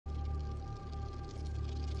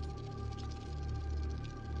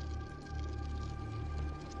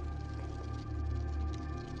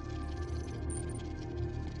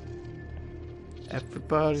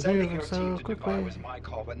Everybody's Sending moving your so team to Dubai quickly. was my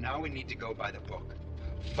call, but now we need to go by the book.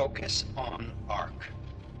 Focus on Ark.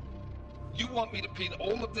 You want me to pin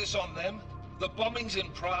all of this on them? The bombings in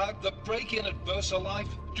Prague, the break-in at VersaLife,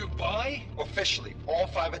 Dubai? Officially, all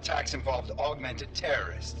 5 attacks involved augmented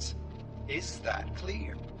terrorists. Is that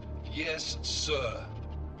clear? Yes, sir.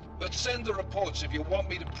 But send the reports if you want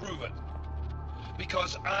me to prove it.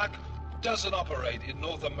 Because Ark doesn't operate in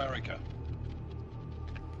North America.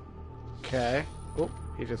 Okay. Oh,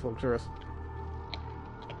 he just walked through us.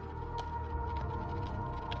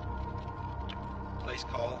 Place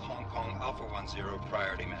call Hong Kong Alpha 10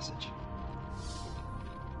 priority message.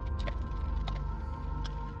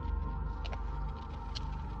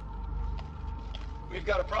 We've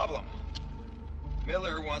got a problem.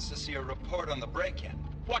 Miller wants to see a report on the break-in.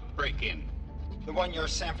 What break-in? The one your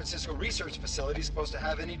San Francisco research facility is supposed to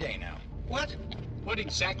have any day now. What? What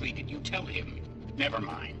exactly did you tell him? Never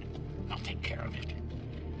mind. I'll take care of it.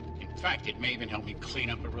 In fact, it may even help me clean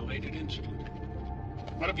up a related incident.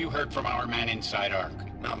 What have you heard from our man inside Ark?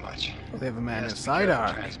 Not much. Well, they have a man He has to be inside careful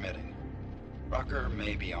Ark. transmitting. Rucker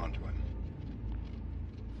may be onto him.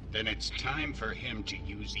 Then it's time for him to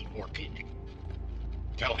use the Orchid.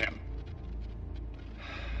 Tell him.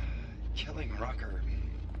 Killing Rucker.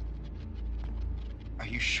 Are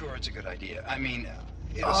you sure it's a good idea? I mean,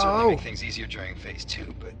 it'll certainly make things easier during Phase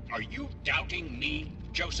 2, but... Are you doubting me,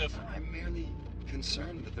 Joseph? I'm merely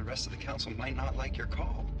concerned that the rest of the Council might not like your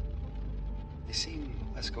call. They seem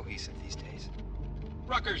less cohesive these days.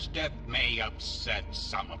 Rucker's death may upset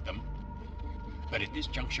some of them. But at this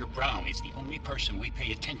juncture, Brown is the only person we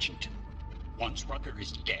pay attention to. Once Rucker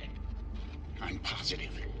is dead, I'm positive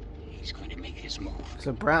he's going to make his move.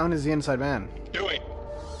 So Brown is the inside man. Do it!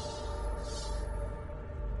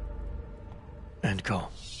 End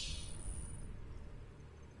call.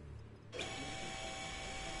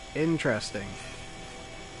 Interesting.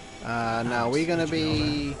 Now we gonna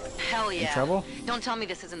be Hell yeah. in trouble? Don't tell me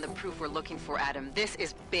this isn't the proof we're looking for, Adam. This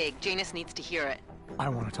is big. Janus needs to hear it. I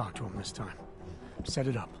want to talk to him this time. Set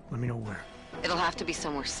it up. Let me know where. It'll have to be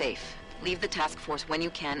somewhere safe. Leave the task force when you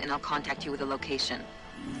can, and I'll contact you with a location.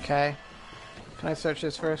 Okay. Can I search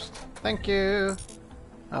this first? Thank you.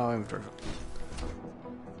 Oh, inventory.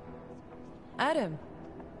 Adam,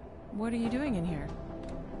 what are you doing in here?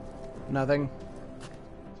 Nothing.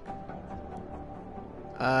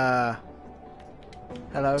 Hello?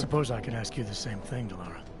 Suppose I could ask you the same thing,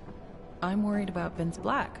 Delara. I'm worried about Vince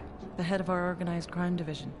Black, the head of our organized crime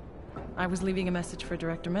division. I was leaving a message for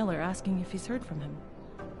Director Miller asking if he's heard from him.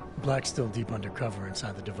 Black's still deep undercover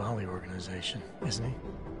inside the Diwali organization, isn't he?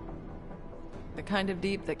 The kind of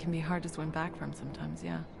deep that can be hard to swim back from sometimes,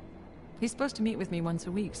 yeah. He's supposed to meet with me once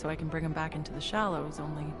a week so I can bring him back into the shallows,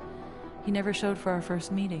 only he never showed for our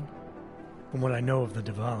first meeting. From what I know of the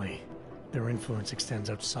Diwali, their influence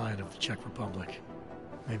extends outside of the Czech Republic.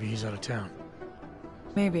 Maybe he's out of town.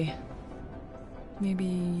 Maybe. Maybe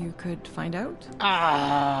you could find out?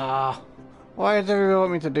 Ah! Why does everyone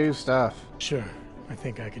want me to do stuff? Sure. I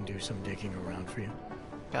think I can do some digging around for you.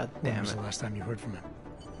 God When damn was it. the last time you heard from him?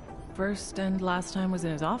 First and last time was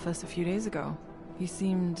in his office a few days ago. He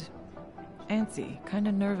seemed antsy, kind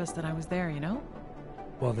of nervous that I was there, you know?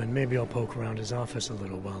 Well, then maybe I'll poke around his office a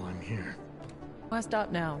little while I'm here. Why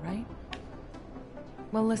stop now, right?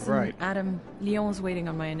 Well, listen, Right. Adam, Lyon's waiting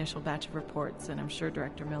on my initial batch of reports, and I'm sure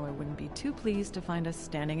Director Miller wouldn't be too pleased to find us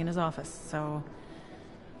standing in his office, so...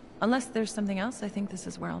 Unless there's something else, I think this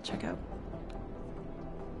is where I'll check out.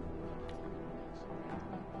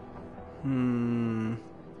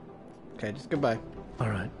 Okay, just goodbye.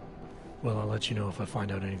 Alright. Well, I'll let you know if I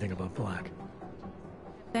find out anything about Black.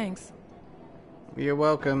 Thanks. You're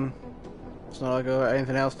welcome. It's not like I got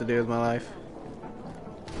anything else to do with my life.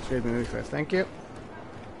 Excuse me first, thank you.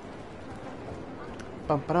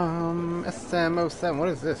 Bum-ba-dum, SM07, what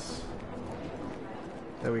is this?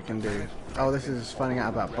 That we can do. Oh, this is finding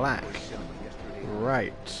out about Black.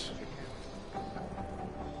 Right.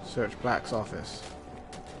 Search Black's office.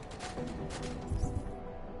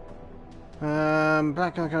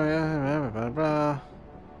 Black, blah, blah, blah.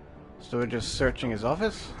 So we're just searching his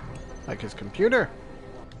office? Like his computer?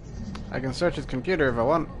 I can search his computer if I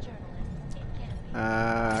want.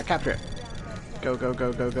 Capture it. Go, go,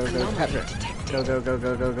 go, go, go, go, capture it. Go, go, go,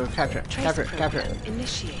 go, go, go, capture it. Capture it, capture it.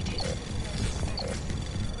 Initiated.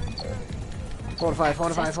 Fortify,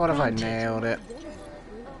 fortify, fortify. Nailed it.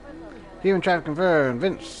 Human traffic confirmed.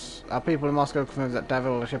 Vince, our people in Moscow confirms that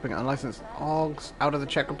Davil are shipping unlicensed augs out of the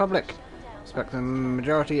Czech Republic. Expect the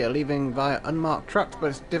majority are leaving via unmarked trucks, but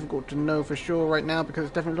it's difficult to know for sure right now because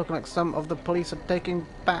it's definitely looking like some of the police are taking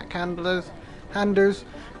handers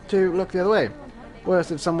to look the other way.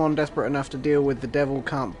 Worse, if someone desperate enough to deal with the devil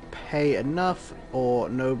can't pay enough, or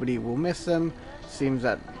nobody will miss them. Seems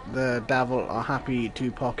that the devil are happy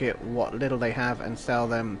to pocket what little they have and sell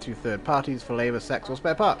them to third parties for labour, sex, or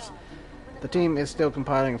spare parts. The team is still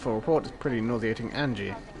compiling a full report. It's pretty nauseating,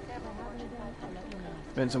 Angie.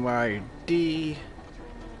 Vincent, where are you? D.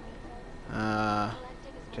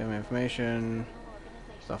 General information.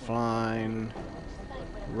 Offline.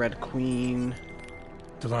 Red Queen.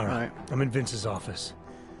 Delara, Right. I'm in Vince's office.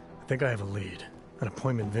 I think I have a lead. An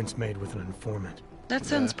appointment Vince made with an informant. That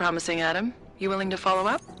sounds promising, Adam. You willing to follow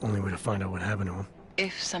up? Only way to find out what happened to him.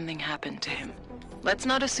 If something happened to him. Let's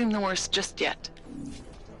not assume the worst just yet.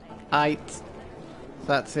 So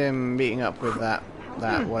that's him meeting up with that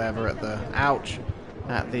whatever at the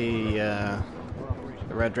at the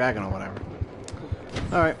Red Dragon or whatever.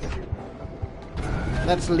 All right,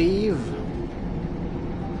 let's leave.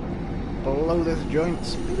 Blow this joint.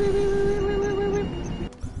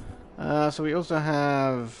 So we also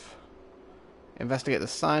have investigate the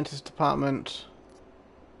scientist department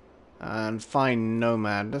and find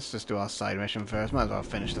Nomad. Let's just do our side mission first. Might as well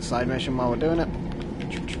finish the side mission while we're doing it.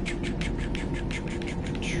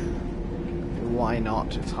 Why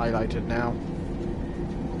not? It's highlighted now.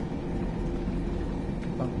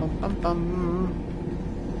 Bum bum bum bum.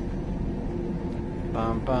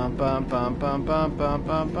 Bum bum bum bum bum bum bum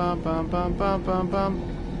bum bum bum bum bum bum bum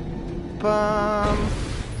bum.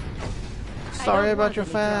 Sorry about your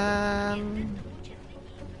fan.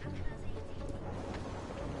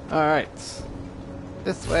 Alright.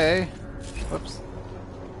 This way. Whoops.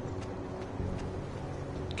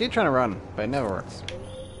 Keep trying to run, but it never works.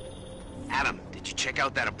 Adam, did you check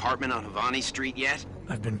out that apartment on Havani Street yet?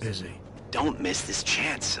 I've been busy. Don't miss this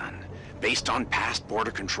chance, son. Based on past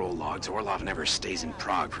border control logs, Orlov never stays in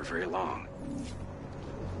Prague for very long.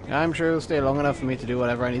 I'm sure it'll stay long enough for me to do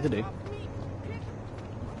whatever I need to do.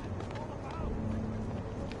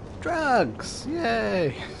 Drugs!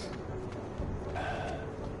 Yay!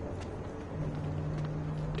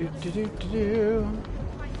 Do do do do do.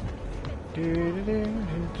 Do do do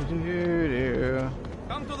do do do.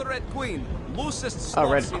 Come to the Red Queen. Loosest Oh,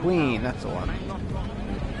 Red slots in Queen, town. that's the one.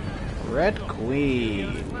 Red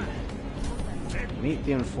Queen. Meet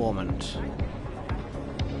the informant.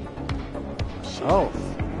 Oh.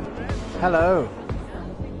 Hello.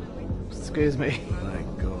 Excuse me. My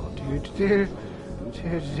God. Do do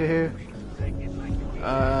do do.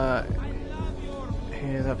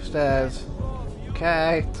 He's upstairs.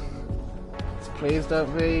 Okay. Please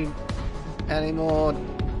don't be any more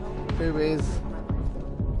boobies.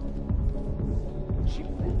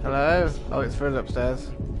 Hello? Oh, it's further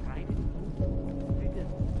upstairs.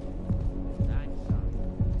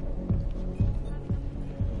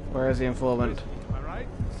 Where is the informant?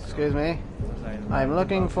 Excuse me? I'm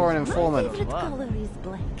looking for an informant. My favorite color is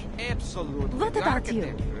black. Absolutely. What about you?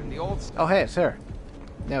 Architecture in the old Oh, hey, it's her.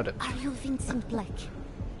 Nailed it. Are you Vincent Black?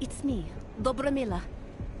 It's me, Dobromila.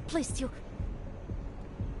 Please, you...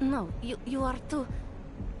 No, you are too...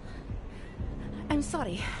 I'm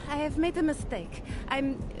sorry. I have made a mistake.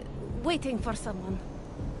 I'm waiting for someone.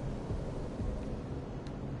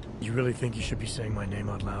 You really think you should be saying my name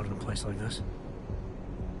out loud in a place like this?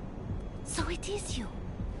 So it is you.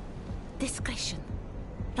 Discretion.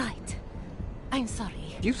 Right. I'm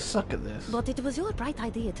sorry. You suck at this. But it was your bright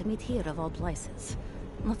idea to meet here of all places.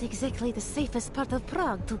 Not exactly the safest part of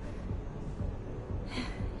Prague to...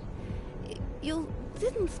 You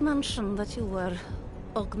didn't mention that you were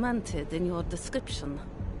augmented in your description.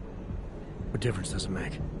 What difference does it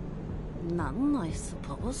make? None, I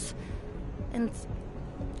suppose. And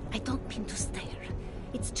I don't mean to stare.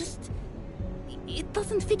 It's just... It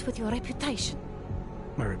doesn't fit with your reputation.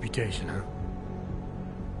 My reputation, huh?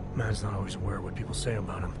 Man's not always aware of what people say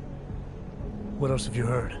about him. What else have you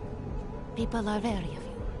heard? People are wary of you.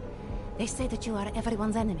 They say that you are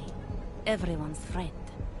everyone's enemy. Everyone's friend.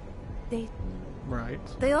 Right.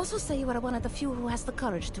 They also say you are one of the few who has the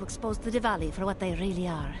courage to expose the Diwali for what they really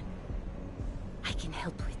are. I can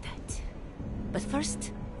help with that. But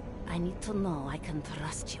first, I need to know I can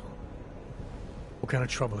trust you. What kind of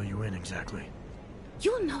trouble are you in, exactly?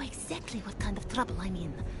 You know exactly what kind of trouble I'm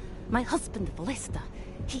in. My husband, Lester,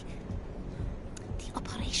 he... The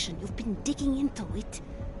operation you've been digging into it...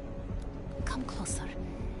 Come closer.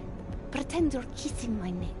 Pretend you're kissing my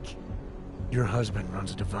neck. Your husband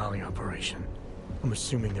runs a Diwali operation. I'm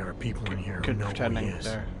assuming there are people in here who know who he is.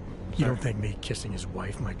 There. You don't think me kissing his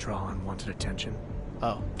wife might draw unwanted attention?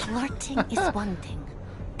 Oh. Flirting is one thing.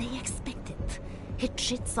 They expect it. He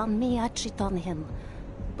cheats on me, I cheat on him.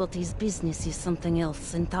 But his business is something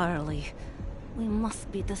else entirely. We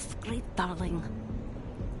must be discreet, darling.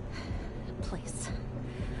 place.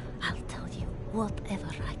 I'll tell you whatever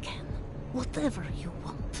I can. Whatever you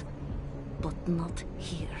want. But not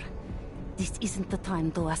here. This isn't the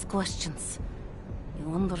time to ask questions.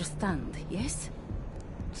 You understand, yes?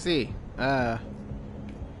 See, yeah.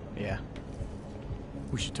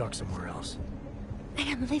 We should talk somewhere else. I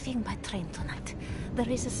am leaving by train tonight. There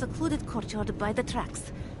is a secluded courtyard by the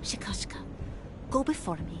tracks. Shikashka. Go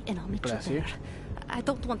before me and I'll meet Bless you you. there. I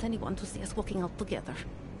don't want anyone to see us walking out together.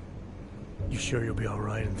 You sure you'll be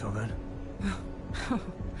alright until then?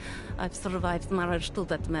 I've survived marriage to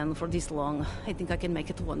that man for this long. I think I can make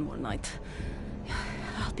it one more night.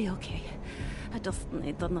 I'll be okay. I just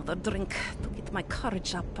need another drink to get my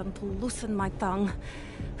courage up and to loosen my tongue.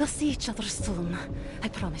 We'll see each other soon. I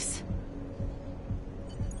promise.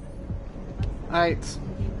 Alright.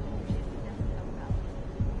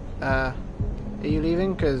 Are you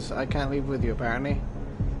leaving? Because I can't leave with you, apparently.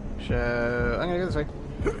 So, I'm gonna go this way.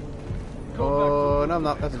 Oh, no I'm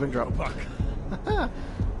not. That's a big drop.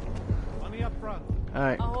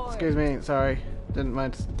 Alright, excuse me, sorry. Didn't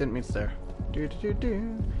mean to stare.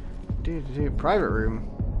 Private room.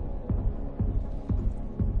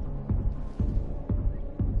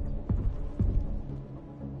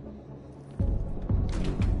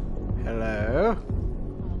 Hello.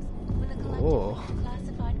 Oh.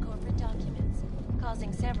 Classified corporate documents,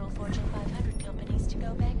 causing several Fortune 500 companies to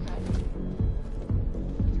go bankrupt.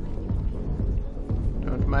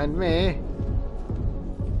 Don't mind me.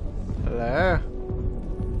 Hello.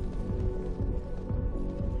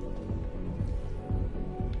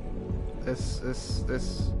 This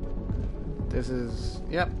is,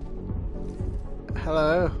 yep.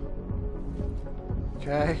 Hello.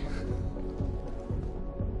 Okay.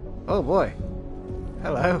 Oh boy.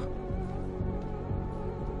 Hello.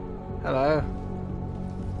 Hello.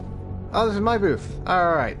 Oh, this is my booth.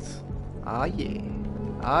 Alright. Ah yeah.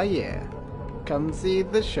 Ah yeah. Come see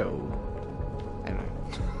the show. Anyway.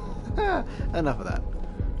 Enough of that.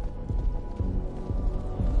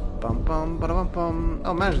 Bum bum ba bum bum.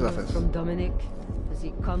 Oh, manager's office. From Dominic. Has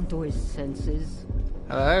he come to his senses?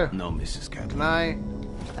 Hello? No, Mrs. Catlin. Can I?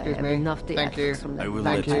 Excuse me. Enough Thank you. from I will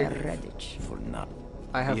Thank let you. Redditch. For now.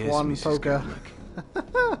 I have Yes, one Mrs. poker.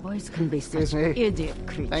 Boys can be Excuse such me. idiot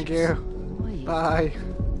creatures. Thank you. Why?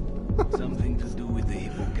 Bye. Something to do with the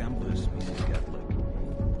hippocampus, Mrs. Catlin.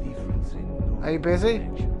 Difference in... Are you busy?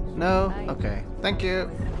 No? Okay. Thank you.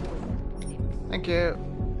 Thank you.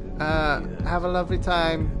 Have a lovely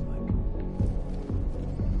time.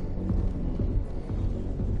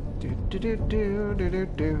 Do.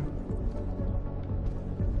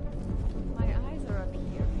 My eyes are up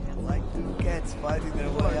here. Like two cats fighting their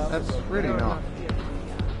way out. That's really not.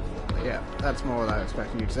 Yeah, that's more what I was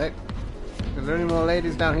expecting you to say. Is there any more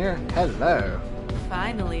ladies down here? Hello.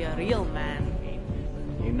 Finally, a real man.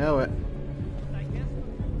 You know it.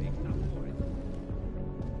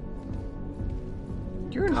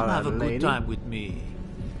 You're not Have a lady. good time with me.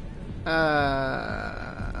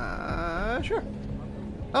 Sure.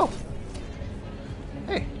 Oh.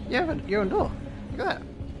 Hey, you have your own door. Look at that.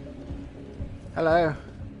 Hello.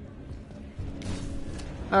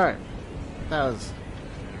 Alright.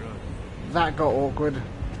 That got awkward.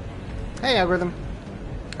 Hey, algorithm.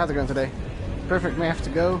 How's it going today? Perfect may have to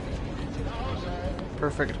go.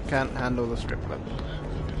 Perfect can't handle the strip club.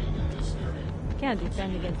 Can't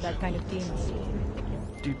defend against that kind of team.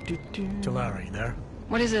 Talara, you there?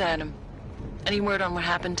 What is it, Adam? Any word on what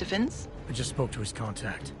happened to Vince? I just spoke to his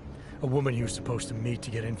contact. A woman he was supposed to meet to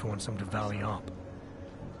get info on some Valley op.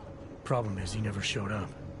 Problem is, he never showed up.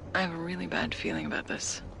 I have a really bad feeling about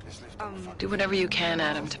this. Do whatever you can,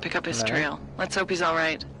 Adam, to pick up his trail. Let's hope he's all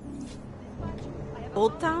right.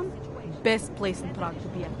 Old Town? Best place in Prague to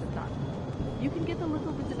be at the time. You can get a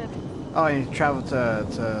little bit of everything. Oh, you need to travel to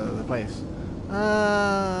the place.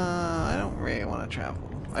 I don't really want to travel.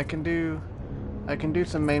 I can do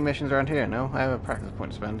some main missions around here. No, I have a practice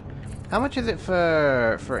point to spend. How much is it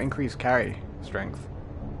for increased carry strength?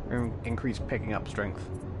 Or increased picking up strength?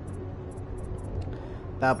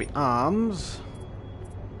 That'll be arms.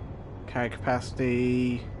 Carry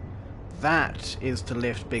capacity. That is to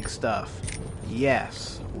lift big stuff.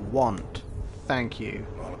 Yes. Want. Thank you.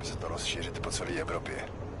 I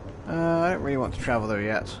don't really want to travel there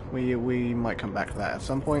yet. We might come back to that at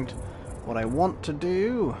some point. What I want to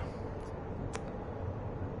do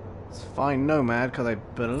is find Nomad, because I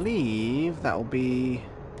believe that will be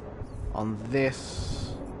on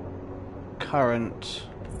this current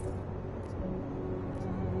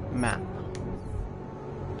map.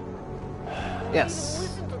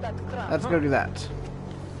 Yes. Let's go do that.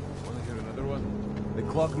 Want to hear another one? The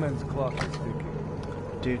clockman's clock is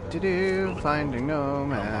ticking. Finding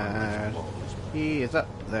Nomad. He is up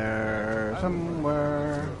there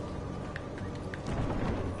somewhere.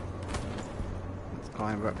 Let's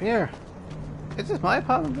climb up here. Is this my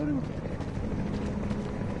apartment building?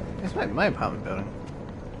 This might be my apartment building.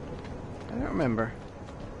 I don't remember.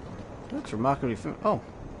 It looks remarkably oh,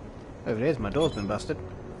 over it is. My door's been busted.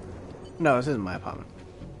 No, this isn't my apartment.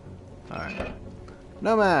 Alright.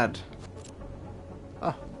 Nomad!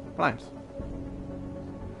 Oh, blinds.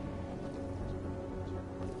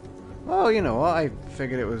 Oh, you know what? I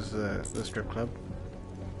figured it was the strip club.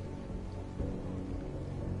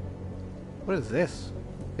 What is this?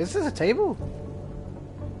 Is this a table?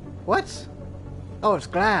 What? Oh, it's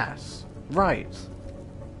glass. Right.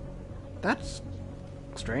 That's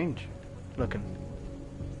strange looking.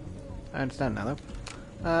 I understand now, though.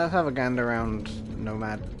 Let's have a gander around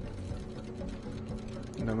Nomad's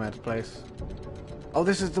place. Oh,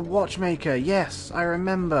 this is the watchmaker. Yes, I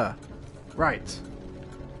remember. Right.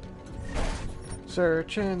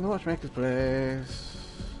 Searching the watchmaker's place.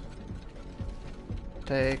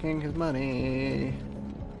 Taking his money.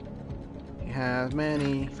 He has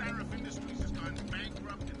many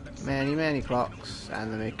clocks,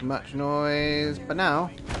 and they're making much noise. But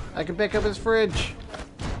now, I can pick up his fridge.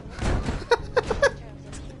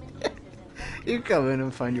 You come in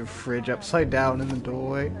and find your fridge upside down in the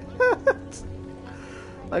doorway.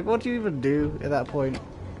 Like, what do you even do at that point?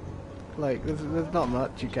 Like, there's not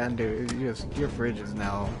much you can do. It's just, your fridge is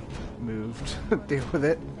now moved. Deal with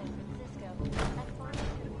it.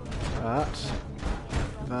 But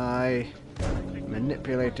if I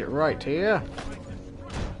manipulate it right here.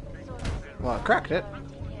 Well, I cracked it.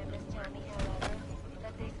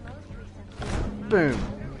 Boom.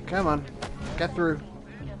 Come on. Get through.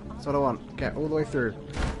 That's what I want. Get all the way through.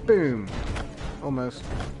 Boom. Almost.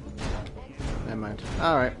 Never mind.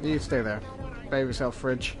 Alright, you stay there. Save yourself,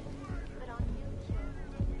 fridge.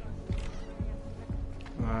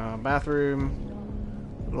 Bathroom.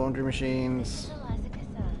 Laundry machines.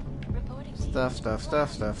 Stuff.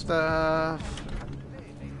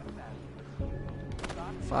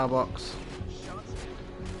 Firebox.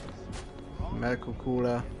 Medical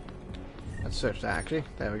cooler. Let's search that actually.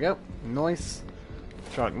 There we go. Nice.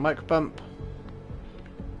 Hydraulic micro pump.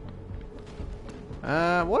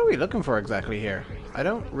 What are we looking for exactly here? I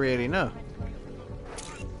don't really know.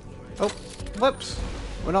 Oh, whoops.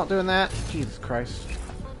 We're not doing that. Jesus Christ.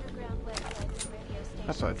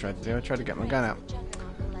 That's what I tried to do. I tried to get my gun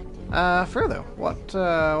out. Further, what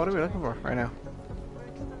are we looking for right now?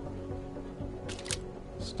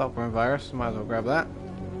 Stopworm virus. Might as well grab that.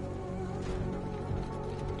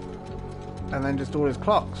 And then just all his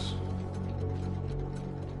clocks.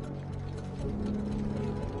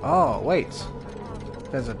 Oh, wait.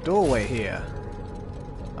 There's a doorway here.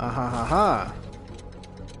 Ah-ha-ha-ha.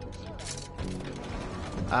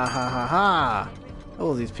 Ah-ha-ha-ha.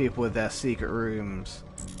 All these people with their secret rooms.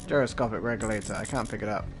 Gyroscopic regulator. I can't pick it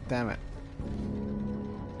up. Damn it.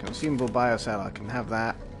 Consumable biocell. I can have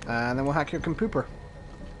that. And then we'll hack your compooper.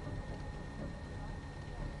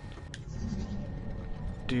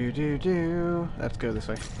 Do. Let's go this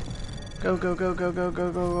way. Go.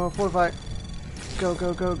 Fortify. Go.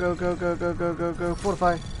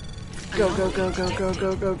 Fortify. Go.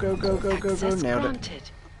 Nailed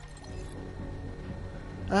it.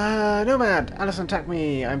 Nomad. Allison attacked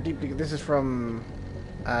me. I'm deeply. This is from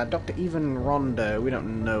Dr. Even Rondo. We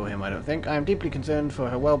don't know him, I don't think. I am deeply concerned for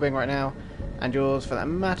her well-being right now, and yours for that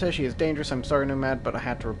matter. She is dangerous. I'm sorry, Nomad, but I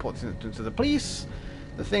had to report this incident to the police.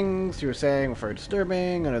 The things you were saying were very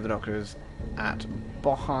disturbing. I know the doctors at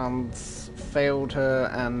Bohan's failed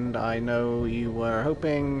her, and I know you were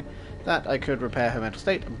hoping that I could repair her mental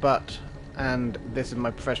state, but, and this is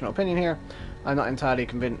my professional opinion here, I'm not entirely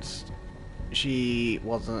convinced she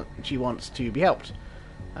wants to be helped.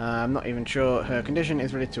 I'm not even sure her condition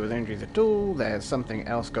is related to her injuries at all. There's something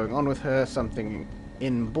else going on with her, something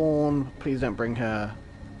inborn. Please don't bring her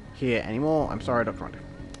here anymore. I'm sorry, Dr. Rondo.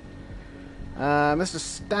 Mr.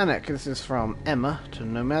 Stanek, this is from Emma to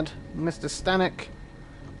Nomad. Mr. Stanek,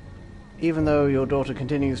 even though your daughter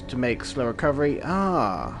continues to make slow recovery...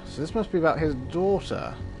 Ah, so this must be about his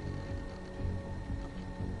daughter.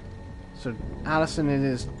 So Allison is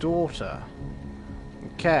his daughter.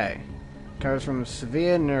 Okay. Recovers from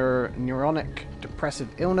severe neuronic depressive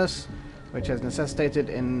illness, which has necessitated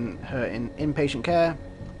her inpatient care.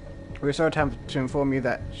 We're sorry to have to inform you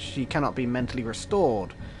that she cannot be mentally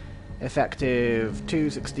restored. Effective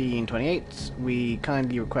 2/16/28, we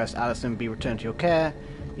kindly request Allison be returned to your care.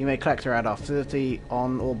 You may collect her at our facility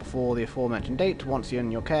on or before the aforementioned date. Once you're in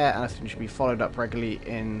your care, Allison should be followed up regularly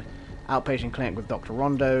in outpatient clinic with Dr.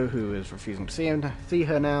 Rondo, who is refusing to see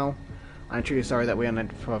her now. I'm truly sorry that we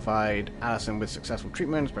unable to provide Allison with successful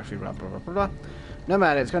treatment, especially blah blah blah blah blah.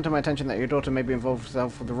 Nomad, it's come to my attention that your daughter may be involved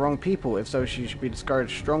herself with the wrong people. If so, she should be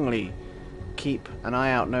discouraged strongly. Keep an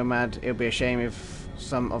eye out, Nomad. It would be a shame if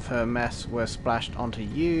some of her mess were splashed onto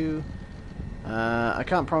you. I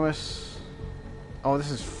can't promise... Oh,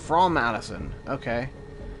 this is from Allison. Okay.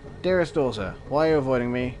 Dearest daughter, why are you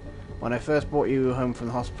avoiding me? When I first brought you home from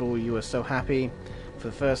the hospital, you were so happy. For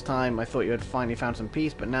the first time, I thought you had finally found some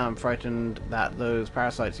peace, but now I'm frightened that those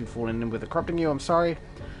parasites you've fallen in with are corrupting you. I'm sorry.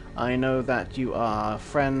 I know that you are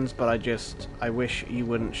friends, but I wish you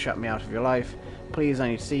wouldn't shut me out of your life. Please, I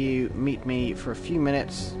need to see you. Meet me for a few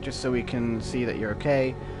minutes, just so we can see that you're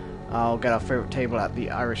okay. I'll get our favourite table at the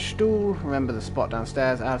Irish Stool. Remember the spot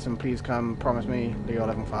downstairs. Allison, please come. Promise me, your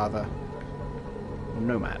loving father.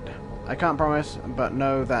 Nomad. I can't promise, but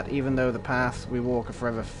know that even though the paths we walk are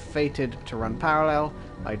forever fated to run parallel,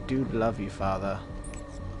 I do love you, father.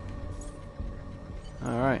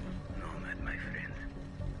 Alright. Nomad, my friend.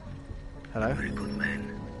 Hello? Very good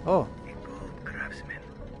man. Oh. A good craftsman.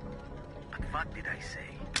 But what did I say?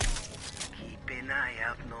 Keep an eye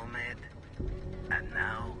out, Nomad. And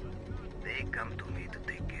now, they come to me to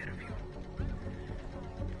take care of you.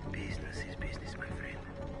 Business is business, my friend.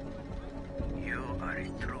 You are a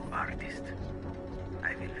true artist.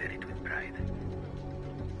 I will wear it with pride.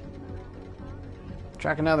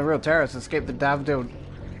 Tracking down the real terrorists, escape the Daffodil.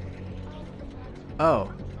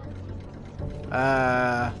 Oh.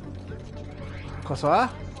 Quoi?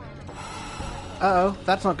 Uh-oh,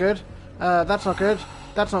 that's not good. That's not good.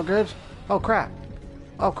 That's not good. Oh crap.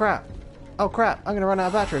 Oh crap. Oh crap. I'm gonna run out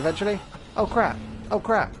of battery eventually. Oh crap. Oh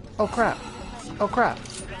crap. Oh crap. Oh crap.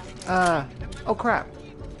 Oh crap.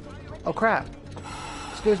 Oh crap.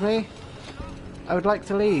 Excuse me. I would like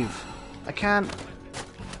to leave. I can't.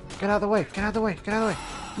 Get out of the way. Get out of the way. Get out of the way.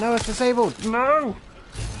 No, it's disabled. No!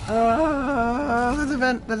 There's a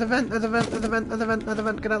vent. There's a vent. There's a vent. There's a vent. There's a vent. There's a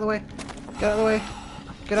vent. Get out of the way. Get out of the way.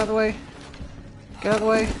 Get out of the way. Get out of the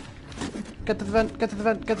way. Get to the vent. Get to the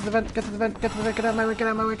vent. Get to the vent. Get to the vent. Get to the vent. Get out of my way. Get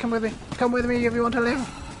out of my way. Come with me. Come with me if you want to live.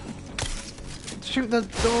 Shoot the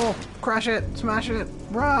door. Crash it. Smash it.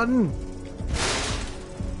 Run.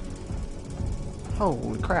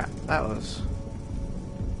 Holy crap. That was...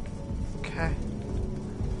 Okay.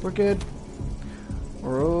 We're good.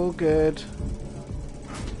 We're all good.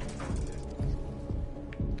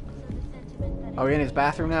 Are we in his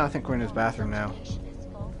bathroom now? I think we're in his bathroom now.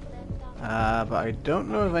 But I don't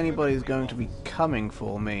know if anybody's going to be coming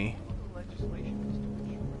for me.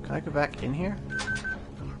 Can I go back in here?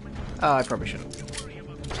 Oh, I probably shouldn't.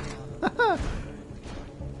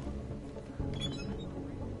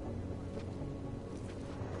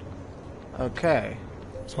 Okay.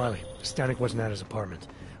 Smiley, Stanek wasn't at his apartment,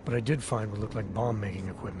 but I did find what looked like bomb-making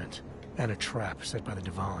equipment and a trap set by the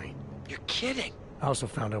Diwali. You're kidding. I also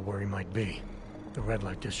found out where he might be. The Red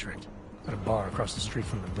Light District. At a bar across the street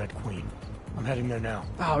from the Red Queen. I'm heading there now.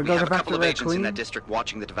 Oh, we have a couple of agents in that district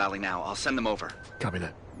watching the Diwali now. I'll send them over. Copy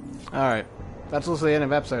that. Alright. That's also the end of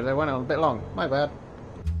the episode. They went on a bit long. My bad.